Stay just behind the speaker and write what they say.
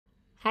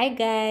Hi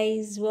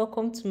guys,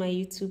 welcome to my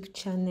YouTube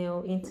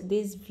channel. In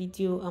today's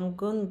video, I'm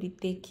going to be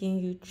taking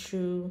you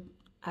through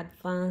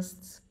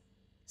advanced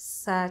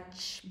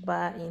search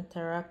bar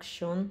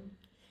interaction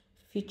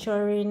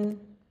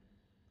featuring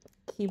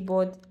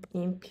keyboard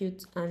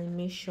input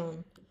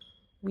animation,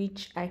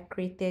 which I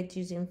created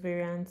using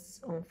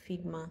variants on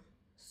Figma.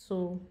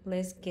 So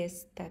let's get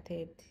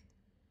started.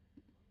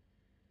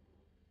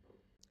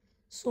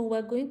 So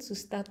we're going to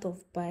start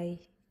off by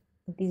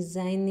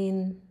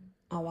designing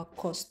our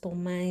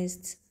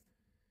customized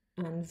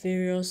and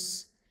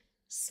various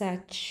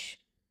search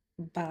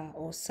bar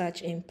or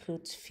search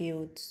input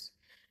fields,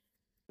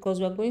 because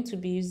we're going to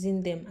be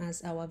using them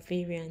as our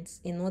variants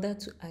in order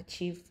to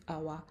achieve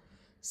our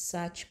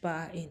search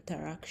bar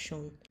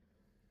interaction.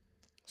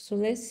 So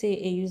let's say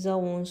a user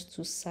wants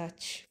to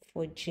search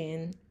for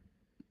Jane,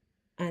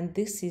 and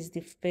this is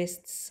the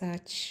first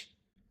search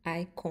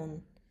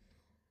icon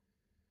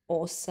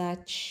or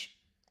search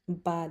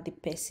bar the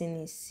person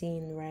is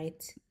seeing,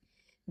 right?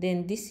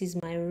 Then this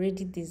is my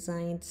already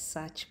designed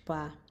search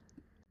bar,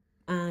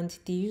 and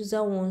the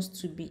user wants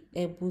to be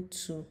able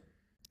to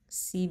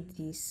see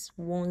this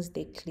once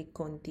they click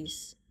on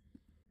this.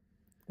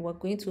 We're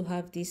going to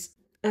have this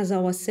as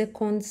our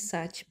second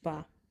search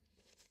bar.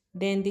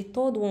 Then the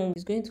third one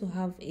is going to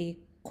have a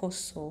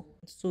cursor.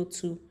 So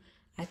to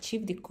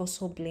achieve the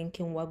cursor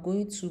blinking, we're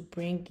going to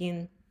bring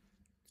in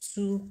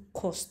two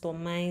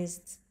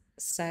customized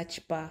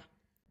search bar.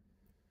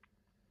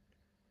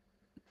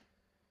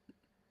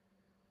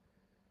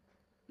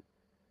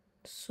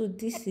 So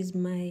this is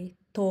my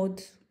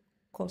third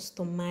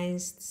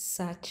customized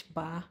search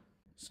bar.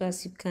 So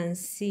as you can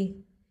see,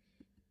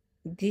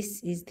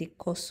 this is the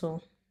cursor.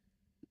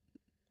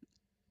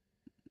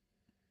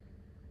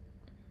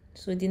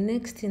 So the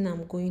next thing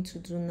I'm going to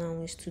do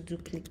now is to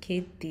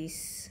duplicate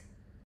this.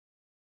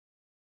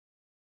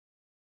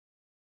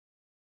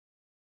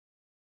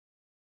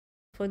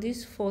 For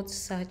this fourth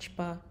search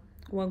bar,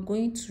 we're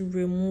going to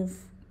remove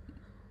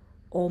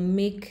or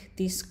make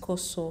this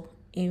cursor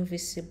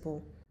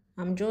invisible.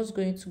 I'm just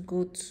going to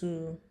go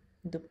to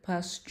the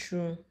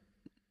pass-through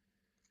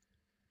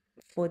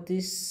for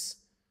this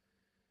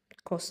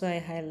cursor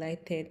I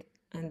highlighted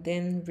and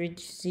then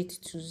reduce it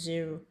to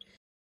 0.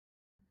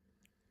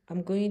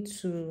 I'm going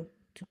to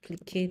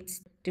duplicate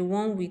the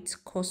one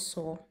with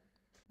cursor.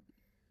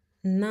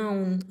 Now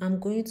I'm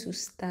going to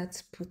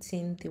start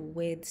putting the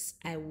words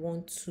I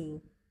want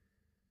to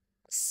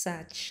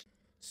search.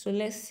 So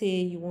let's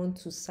say you want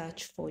to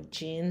search for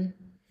Jane.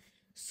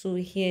 So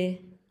here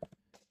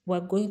we're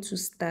going to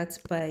start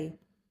by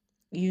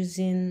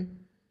using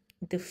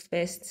the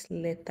first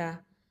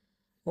letter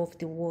of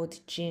the word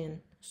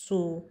Jane,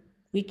 so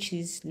which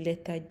is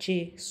letter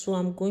J. So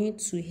I'm going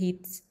to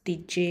hit the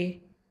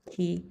J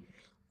key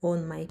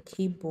on my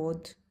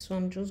keyboard. So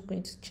I'm just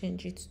going to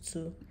change it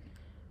to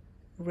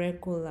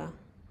regular.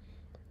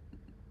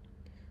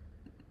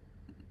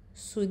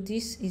 So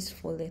this is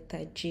for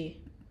letter J.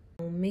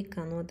 I'll make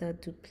another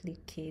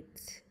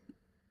duplicate.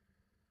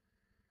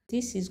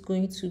 This is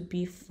going to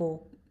be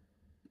for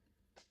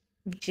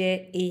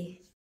JA.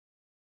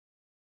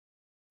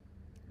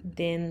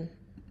 Then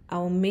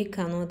I'll make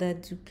another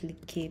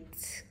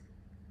duplicate.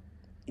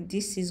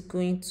 This is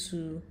going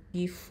to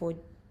be for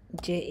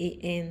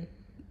JAN.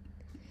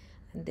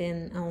 And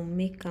then I'll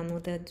make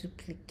another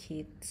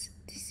duplicate.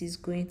 This is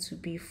going to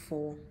be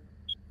for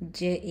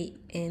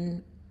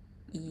JANE,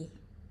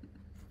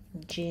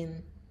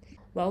 Jane.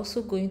 We're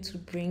also going to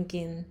bring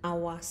in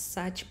our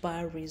search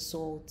bar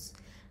results.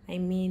 I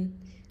mean,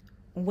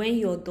 when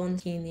you're done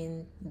keying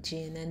in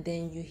Jane and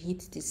then you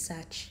hit the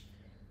search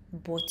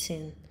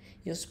button,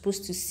 you're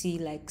supposed to see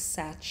like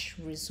search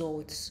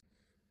results.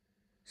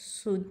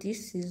 So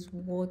this is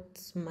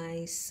what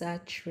my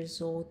search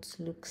result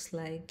looks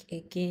like.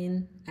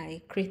 Again,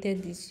 I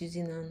created this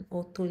using an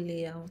auto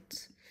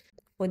layout.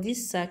 For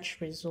this search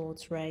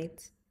result,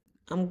 right,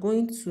 I'm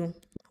going to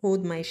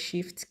hold my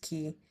shift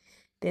key,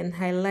 then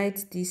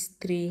highlight these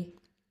 3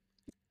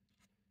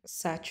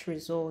 search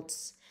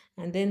results,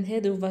 and then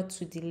head over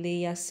to the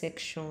layer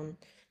section.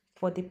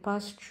 For the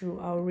pass-through,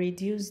 I'll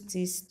reduce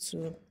this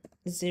to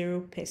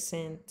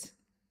 0%.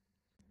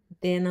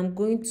 Then I'm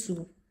going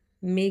to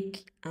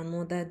make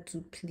another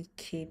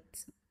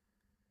duplicate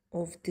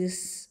of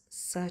this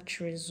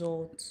search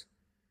result.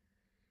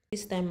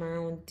 This time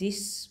around,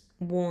 this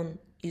one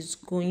is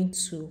going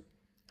to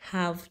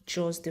have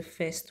just the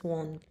first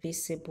one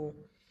visible.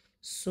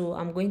 So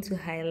I'm going to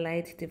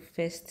highlight the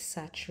first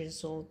search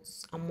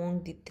results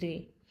among the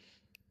 3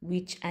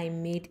 which I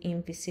made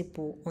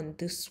invisible on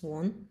this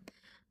one.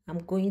 I'm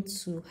going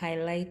to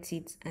highlight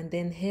it and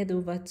then head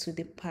over to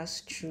the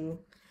pass-through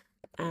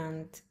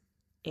and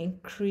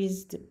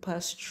increase the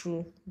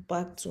pass-through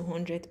back to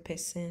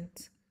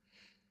 100%.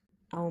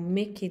 I'll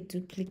make a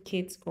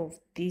duplicate of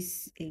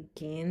this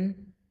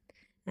again,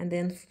 and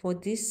then for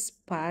this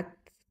part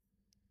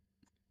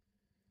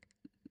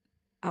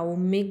I will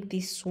make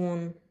this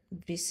one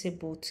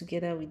visible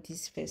together with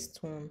this first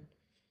one.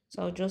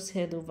 So I'll just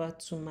head over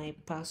to my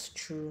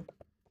pass-through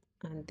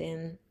and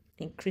then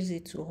increase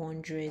it to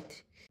 100.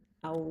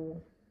 I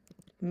will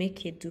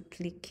make a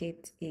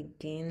duplicate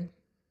again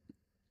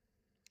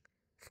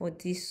for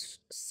this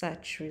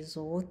search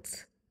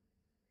result,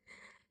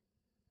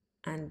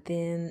 and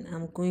then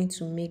I'm going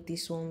to make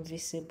this one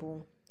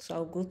visible. So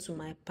I'll go to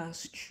my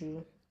pass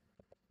through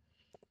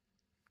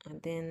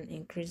and then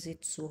increase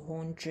it to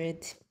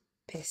 100%.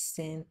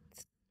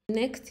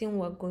 Next thing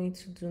we're going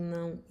to do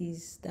now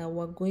is that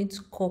we're going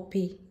to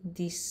copy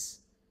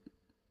this,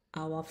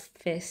 our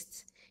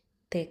first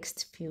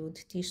text field,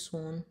 this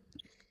one,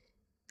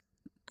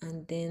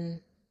 and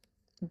then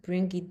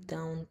bring it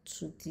down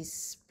to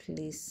this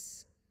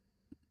place,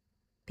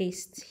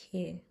 paste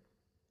here.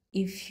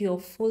 If you're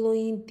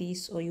following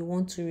this or you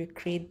want to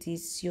recreate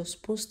this, you're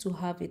supposed to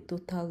have a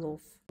total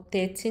of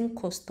 13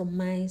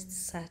 customized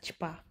search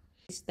bar.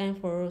 It's time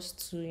for us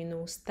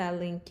to start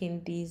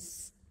linking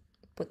these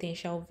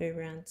potential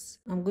variants.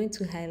 I'm going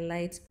to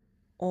highlight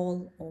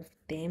all of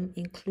them,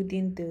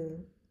 including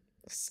the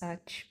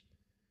search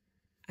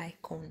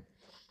icon,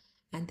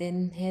 and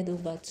then head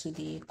over to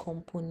the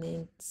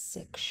component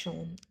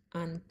section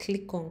and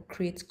click on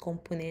create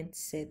component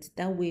set.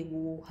 That way we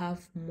will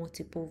have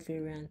multiple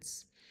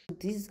variants.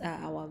 These are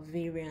our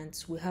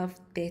variants. We have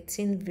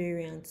 13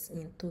 variants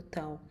in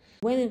total.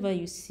 Whenever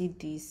you see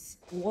this,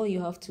 what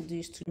you have to do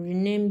is to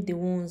rename the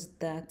ones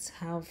that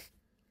have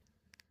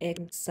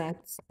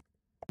exact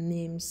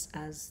names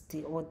as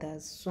the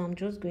others. So I'm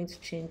just going to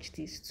change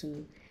this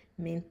to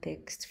main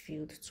text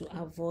field to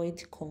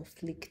avoid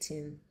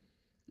conflicting.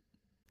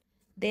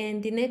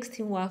 Then the next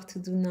thing we have to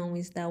do now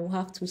is that we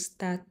have to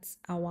start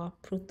our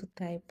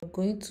prototype. We're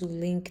going to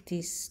link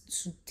this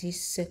to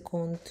this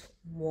second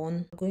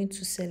one. I'm going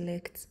to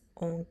select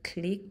on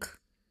click.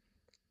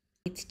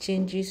 It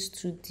changes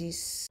to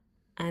this,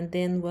 and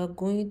then we're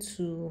going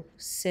to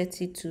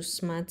set it to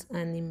smart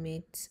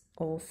animate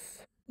of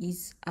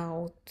ease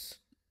out.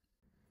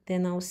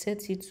 Then I'll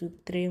set it to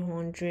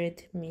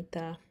 300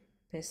 meter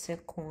per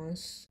second.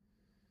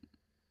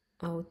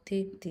 I'll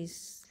take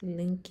this,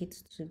 link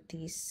it to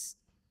this.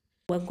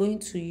 We're going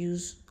to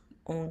use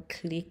on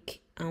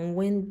click, and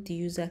when the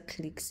user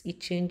clicks, it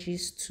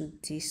changes to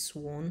this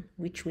one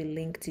which we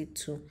linked it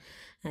to,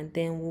 and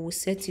then we will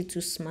set it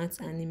to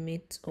smart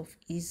animate of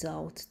ease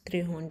out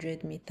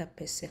 300 meter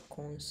per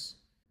second.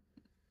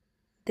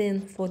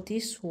 Then for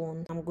this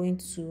one, I'm going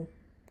to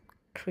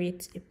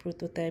create a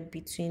prototype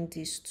between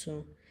these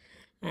two,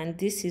 and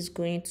this is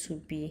going to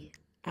be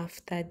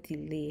after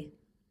delay.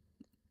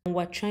 And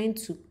we're trying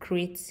to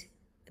create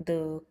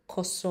the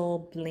cursor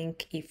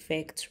blink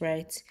effect,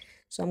 right?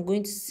 So I'm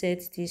going to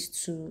set this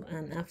to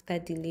an after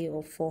delay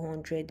of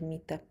 400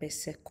 meter per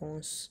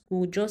second.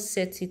 We'll just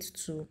set it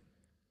to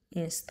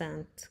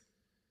instant,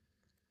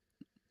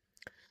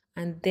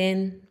 and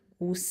then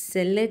we'll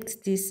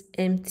select this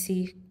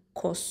empty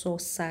cursor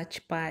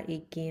search bar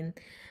again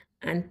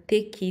and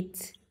take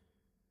it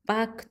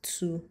back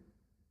to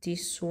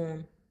this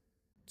one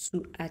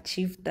to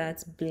achieve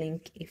that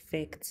blink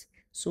effect.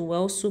 So we're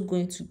also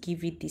going to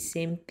give it the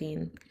same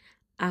thing,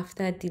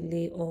 after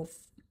delay of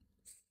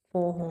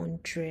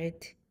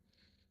 400,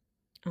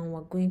 and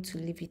we're going to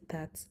leave it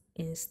at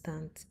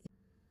instant.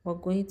 We're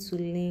going to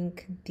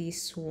link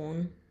this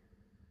one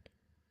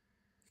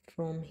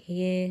from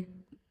here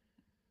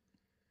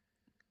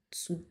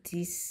to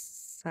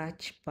this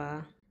search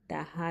bar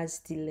that has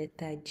the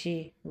letter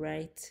J,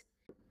 right?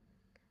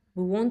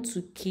 We want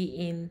to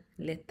key in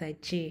letter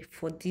J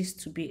for this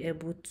to be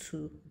able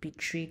to be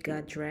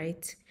triggered,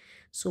 right?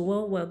 So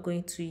what we're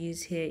going to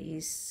use here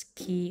is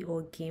key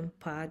or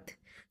gamepad.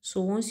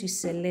 So once you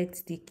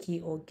select the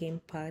key or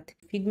gamepad,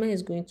 Figma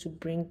is going to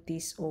bring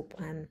this up,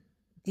 and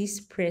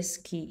this press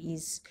key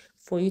is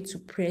for you to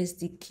press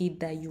the key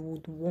that you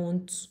would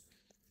want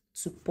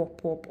to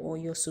pop up or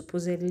you're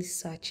supposedly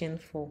searching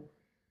for.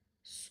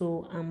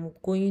 So I'm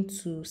going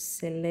to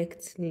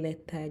select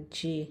letter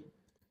J,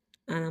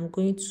 and I'm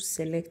going to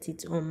select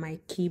it on my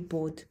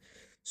keyboard.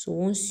 So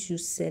once you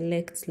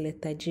select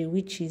letter J,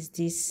 which is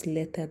this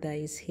letter that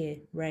is here,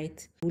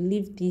 right, we'll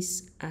leave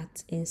this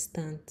at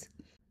instant.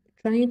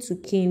 Trying to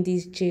key in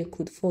this J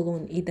could fall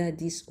on either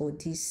this or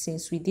this,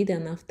 since we did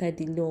an after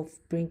delay of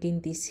bringing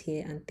this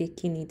here and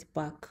taking it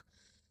back.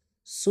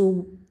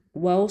 So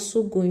we're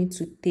also going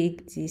to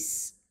take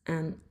this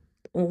and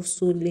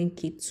also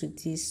link it to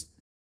this.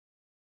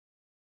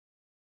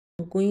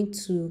 I'm going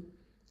to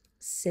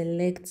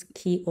select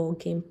key or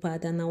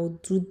gamepad, and I'll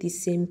do the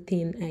same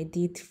thing I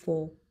did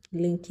for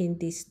linking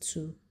this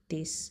to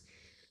this.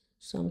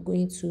 So I'm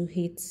going to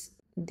hit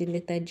the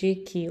letter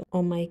J key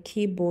on my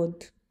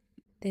keyboard.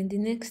 Then the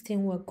next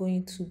thing we're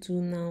going to do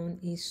now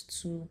is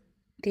to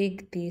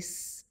take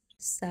this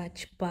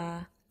search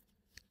bar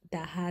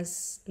that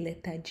has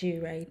letter J,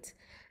 right,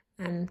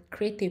 and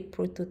create a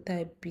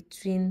prototype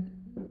between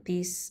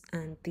this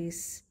and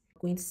this.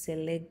 I'm going to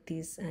select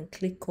this and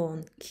click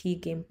on key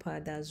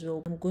gamepad as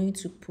well. I'm going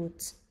to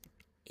put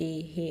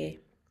a here.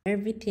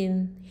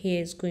 Everything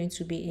here is going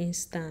to be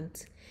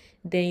instant.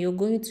 Then you're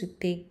going to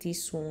take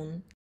this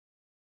one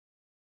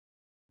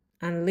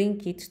and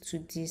link it to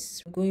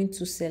this. We're going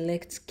to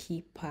select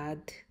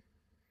keypad,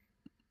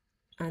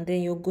 and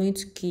then you're going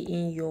to key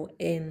in your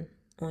N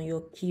on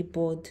your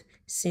keyboard.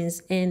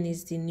 Since N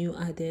is the new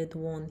added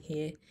one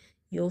here,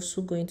 you're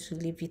also going to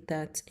leave it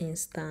at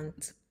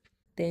instant.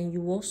 Then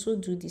you also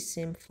do the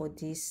same for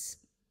this.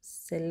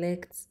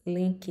 Select,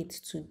 link it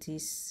to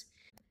this,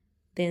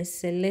 then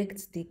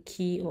select the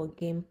key or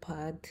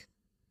gamepad,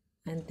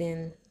 and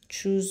then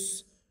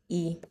choose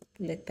E,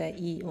 letter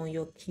E on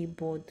your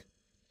keyboard,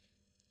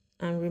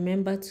 and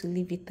remember to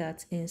leave it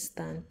at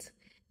instant.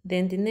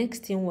 Then the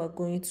next thing we're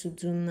going to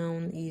do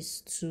now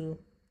is to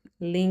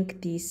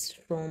link this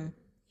from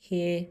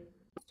here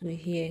to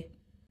here.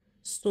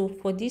 So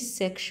for this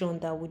section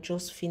that we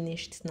just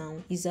finished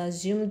now, it's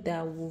assumed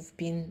that we've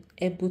been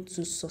able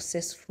to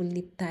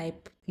successfully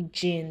type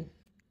Jane.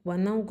 We're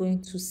now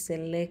going to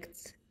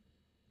select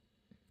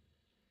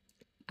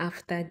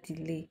after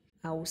delay.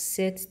 I will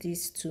set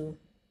this to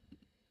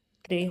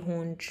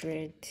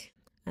 300,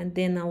 and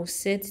then I will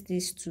set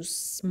this to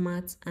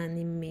smart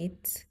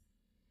animate.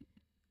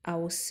 I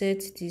will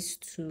set this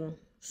to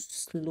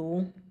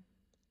slow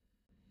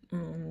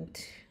and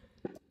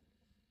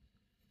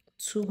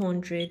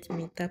 200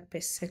 meter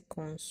per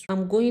second.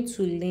 I'm going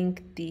to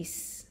link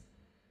this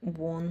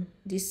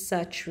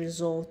search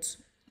result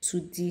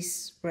to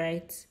this,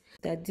 right?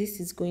 That this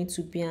is going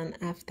to be an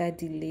after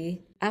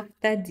delay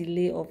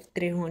of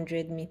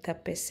 300 meter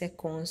per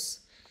second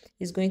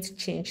is going to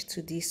change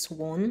to this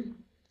one.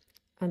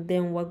 And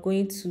then we're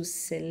going to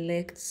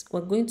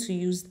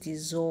use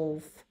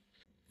dissolve,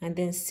 and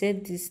then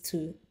set this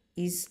to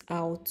ease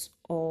out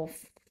of,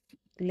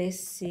 let's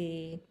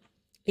say,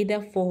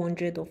 either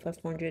 400 or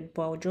 500,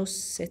 but I'll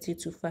just set it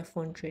to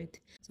 500.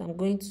 So I'm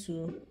going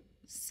to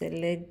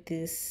select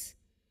this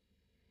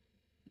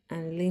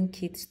and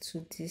link it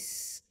to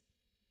this,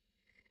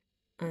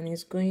 and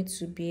it's going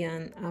to be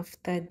an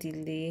after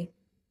delay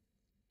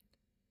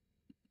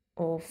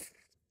of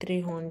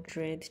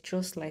 300,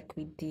 just like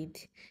we did.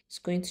 It's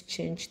going to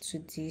change to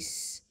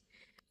this,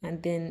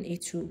 and then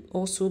it will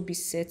also be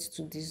set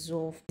to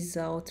dissolve, is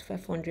out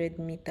 500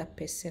 meter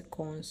per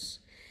second.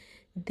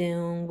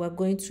 Then we're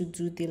going to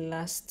do the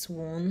last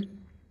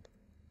one.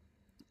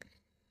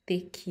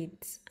 Take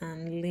it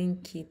and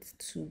link it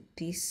to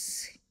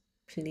this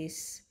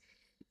place.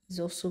 It's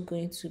also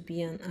going to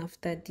be an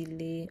after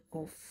delay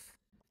of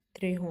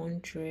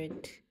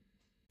 300.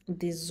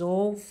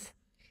 Dissolve,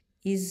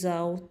 ease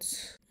out,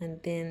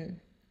 and then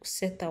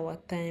set our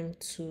time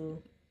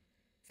to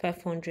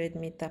 500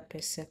 meter per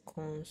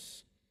second.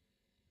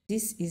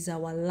 This is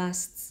our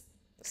last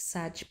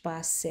search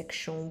bar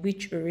section,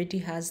 which already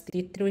has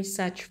the 3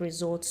 search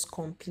results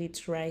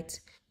complete, right?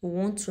 We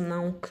want to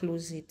now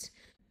close it.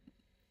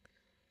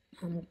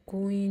 I'm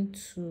going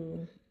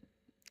to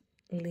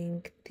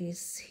link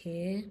this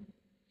here.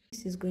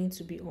 This is going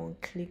to be on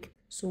click.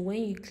 So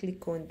when you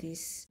click on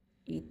this,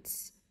 it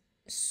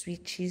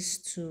switches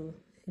to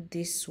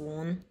this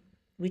one,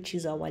 which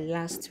is our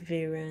last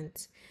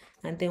variant.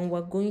 And then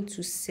we're going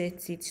to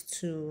set it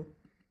to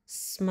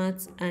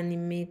smart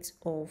animate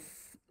of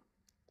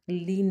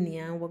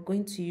linear. We're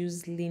going to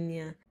use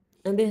linear,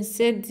 and then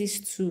set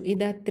this to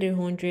either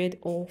 300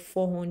 or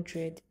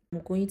 400.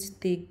 I'm going to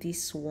take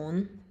this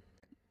one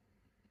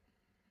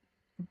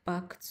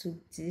back to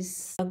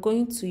this. We're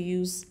going to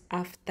use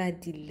after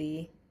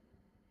delay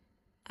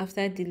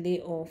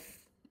of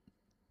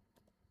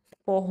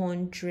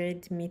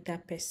 400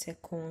 meter per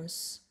second,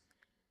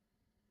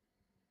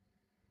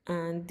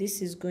 and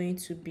this is going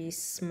to be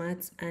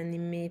smart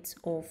animate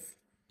of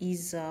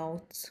ease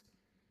out,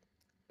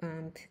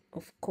 and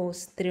of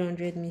course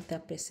 300 meter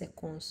per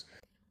second.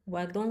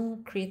 We're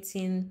done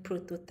creating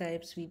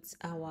prototypes with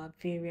our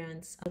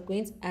variants. I'm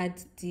going to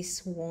add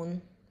this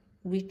one,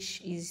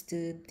 which is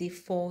the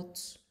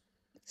default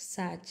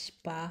search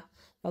bar.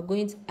 We're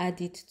going to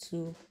add it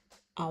to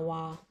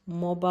our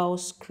mobile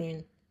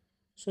screen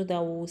so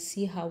that we'll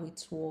see how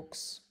it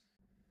works.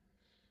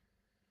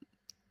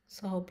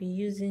 So I'll be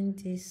using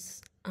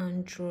this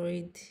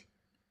Android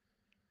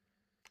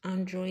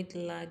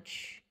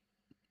large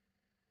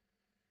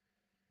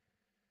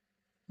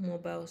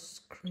mobile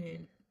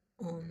screen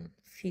on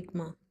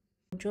Figma.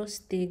 I'll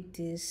just take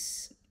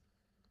this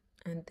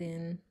and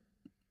then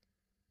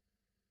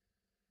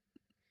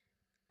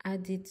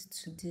add it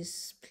to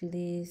this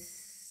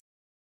place.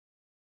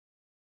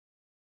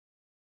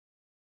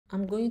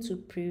 I'm going to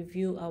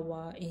preview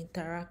our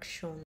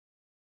interaction.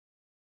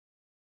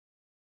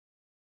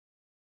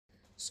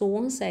 So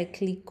once I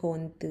click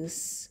on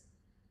this,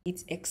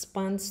 it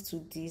expands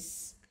to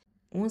this.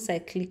 Once I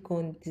click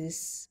on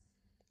this,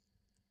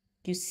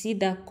 you see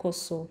that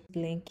cursor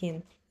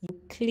blinking.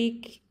 You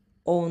click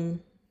on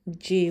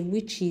J,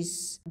 which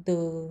is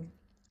the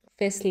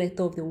first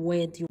letter of the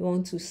word you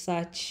want to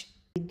search.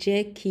 The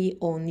J key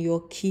on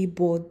your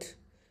keyboard.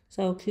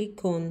 So I'll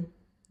click on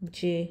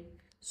J.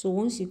 So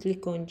once you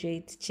click on J,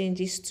 it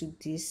changes to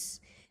this.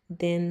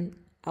 Then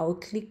I'll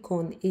click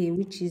on A,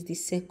 which is the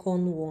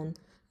second one.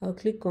 I'll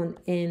click on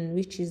N,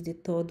 which is the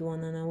third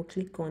one, and I'll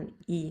click on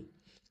E.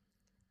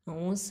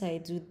 And once I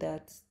do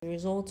that, the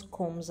result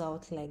comes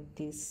out like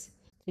this.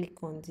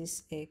 Click on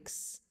this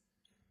X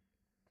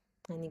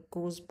and it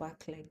goes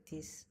back like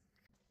this.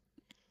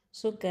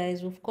 So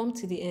guys, we've come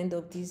to the end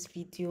of this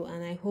video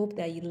and I hope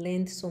that you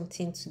learned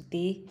something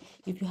today.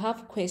 If you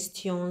have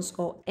questions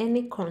or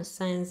any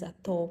concerns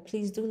at all,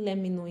 please do let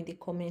me know in the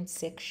comment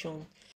section.